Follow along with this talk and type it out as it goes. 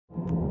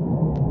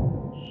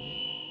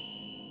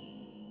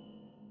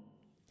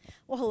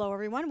Well, hello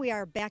everyone. We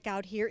are back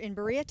out here in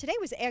Berea. Today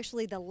was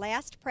actually the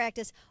last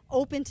practice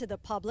open to the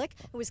public.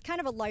 It was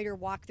kind of a lighter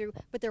walkthrough,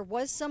 but there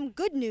was some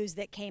good news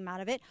that came out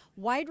of it.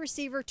 Wide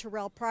receiver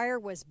Terrell Pryor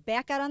was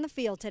back out on the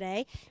field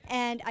today,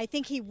 and I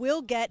think he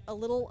will get a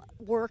little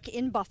work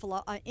in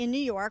Buffalo, in New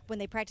York, when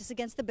they practice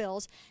against the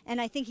Bills,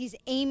 and I think he's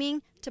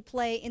aiming to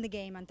play in the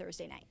game on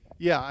Thursday night.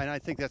 Yeah, and I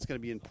think that's going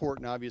to be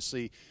important.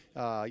 Obviously,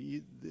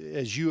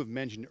 as you have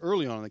mentioned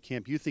early on in the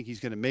camp, you think he's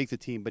going to make the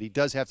team, but he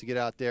does have to get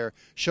out there,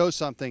 show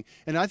something.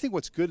 And I think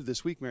what's good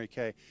this week, Mary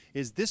Kay,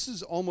 is this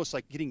is almost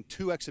like getting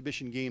 2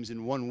 exhibition games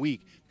in 1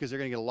 week, because they're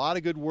going to get a lot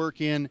of good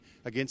work in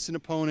against an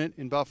opponent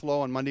in Buffalo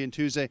on Monday and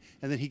Tuesday,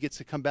 and then he gets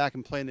to come back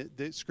and play in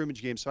the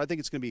scrimmage game. So I think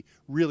it's going to be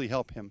really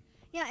help him.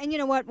 Yeah, and you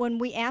know what? When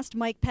we asked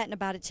Mike Pettin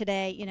about it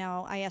today,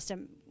 I asked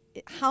him,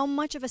 how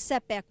much of a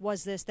setback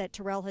was this that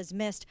Terrell has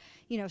missed,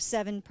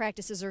 7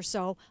 practices or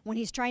so when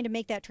he's trying to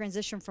make that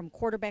transition from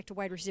quarterback to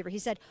wide receiver? He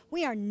said,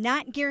 we are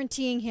not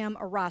guaranteeing him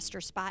a roster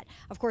spot.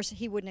 Of course,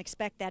 he wouldn't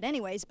expect that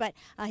anyways, but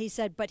he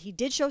said, but he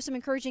did show some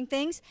encouraging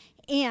things,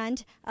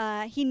 and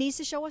he needs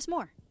to show us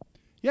more.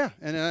 Yeah,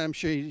 and I'm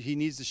sure he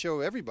needs to show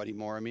everybody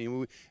more. I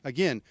mean,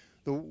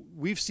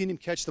 we've seen him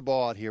catch the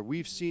ball out here.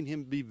 We've seen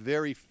him be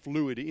very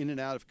fluid in and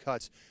out of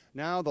cuts.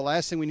 Now the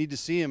last thing we need to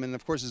see him, and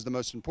of course is the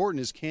most important,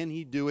 is can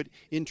he do it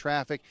in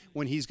traffic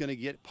when he's going to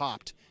get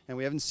popped? And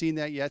we haven't seen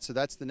that yet, so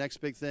that's the next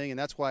big thing, and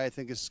that's why I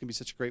think this is going to be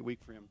such a great week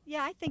for him.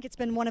 Yeah, I think it's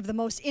been one of the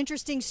most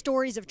interesting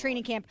stories of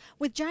training camp,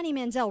 with Johnny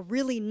Manziel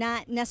really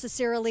not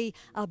necessarily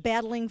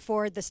battling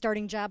for the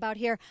starting job out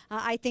here.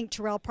 I think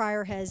Terrell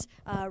Pryor has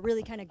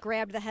really kind of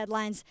grabbed the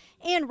headlines,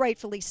 and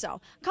rightfully so.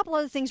 A couple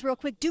other things real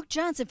quick. Duke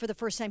Johnson, for the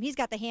first time, he's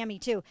got the hammy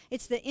too.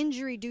 It's the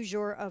injury du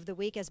jour of the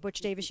week, as Butch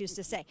Davis used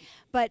to say.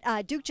 But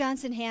Duke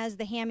Johnson has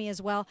the hammy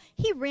as well.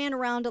 He ran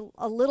around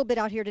a little bit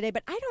out here today,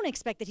 but I don't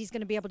expect that he's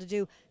going to be able to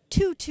do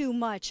too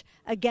much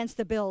against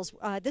the Bills.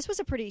 This was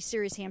a pretty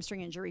serious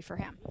hamstring injury for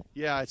him.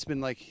 Yeah, it's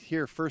been like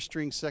here, first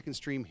string, second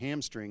string,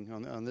 hamstring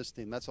on this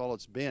team. That's all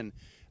it's been.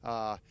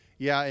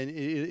 Yeah,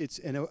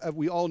 and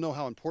we all know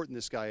how important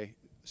this guy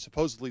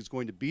supposedly is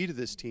going to be to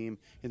this team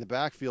in the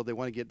backfield. They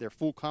want to get their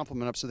full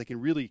complement up so they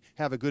can really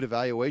have a good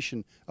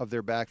evaluation of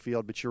their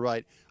backfield. But you're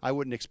right, I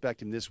wouldn't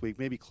expect him this week,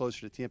 maybe closer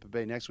to Tampa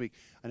Bay next week.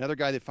 Another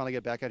guy that finally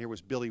got back out here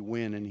was Billy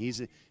Wynn, and he's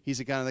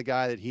the kind of the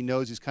guy that he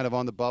knows he's kind of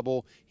on the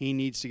bubble. He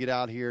needs to get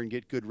out here and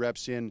get good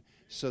reps in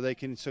so he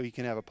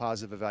can have a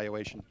positive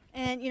evaluation.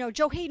 And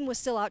Joe Hayden was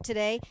still out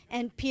today,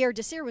 and Pierre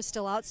Desir was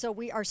still out, so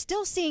we are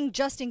still seeing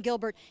Justin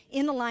Gilbert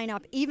in the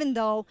lineup, even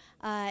though,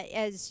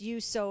 as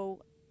you so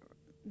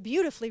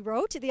beautifully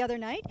wrote the other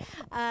night,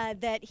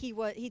 that he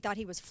thought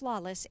he was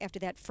flawless after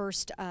that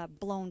first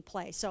blown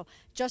play. So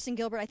Justin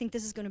Gilbert, I think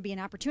this is going to be an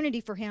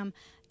opportunity for him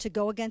to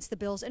go against the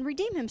Bills and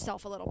redeem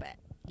himself a little bit.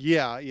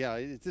 Yeah,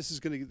 this is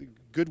going to be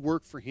good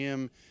work for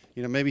him.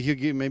 Maybe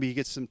he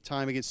gets some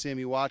time against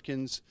Sammy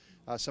Watkins,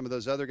 some of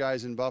those other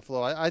guys in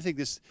Buffalo. I think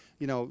this,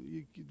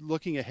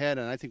 looking ahead,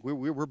 and I think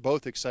we're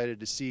both excited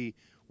to see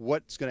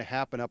what's going to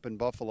happen up in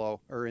Buffalo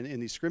or in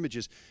these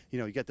scrimmages.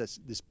 You got this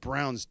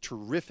Browns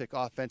terrific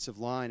offensive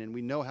line, and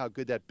we know how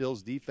good that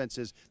Bills defense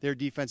is, their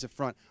defensive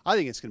front. I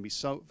think it's going to be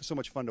so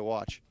much fun to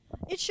watch.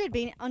 It should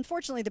be.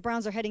 Unfortunately, the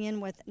Browns are heading in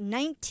with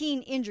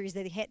 19 injuries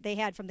that they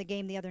had from the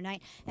game the other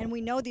night, and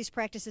we know these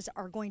practices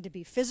are going to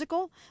be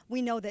physical.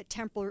 We know that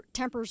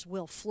tempers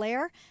will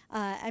flare.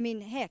 I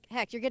mean,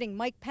 heck, you're getting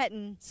Mike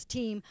Pettin's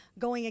team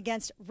going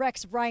against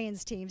Rex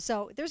Ryan's team,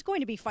 so there's going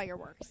to be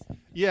fireworks.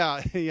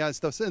 Yeah,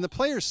 and the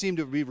players seem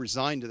to be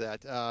resigned to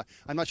that.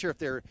 I'm not sure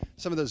if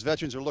some of those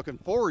veterans are looking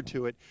forward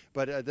to it,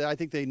 but I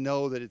think they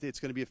know that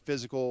it's going to be a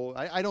physical.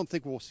 I don't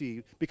think we'll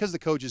see, because the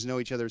coaches know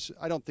each other,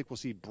 I don't think we'll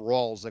see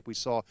brawls like we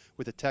saw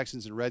with the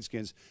Texans and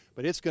Redskins,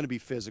 but it's going to be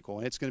physical,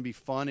 and it's going to be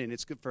fun, and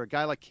it's good for a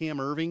guy like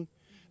Cam Irving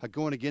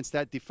going against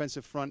that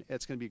defensive front.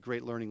 It's going to be a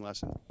great learning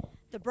lesson.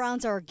 The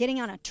Browns are getting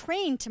on a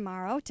train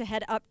tomorrow to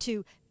head up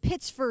to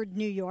Pittsford,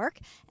 New York,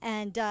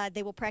 and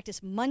they will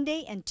practice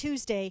Monday and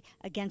Tuesday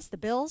against the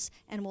Bills,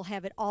 and we'll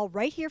have it all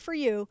right here for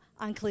you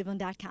on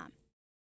cleveland.com.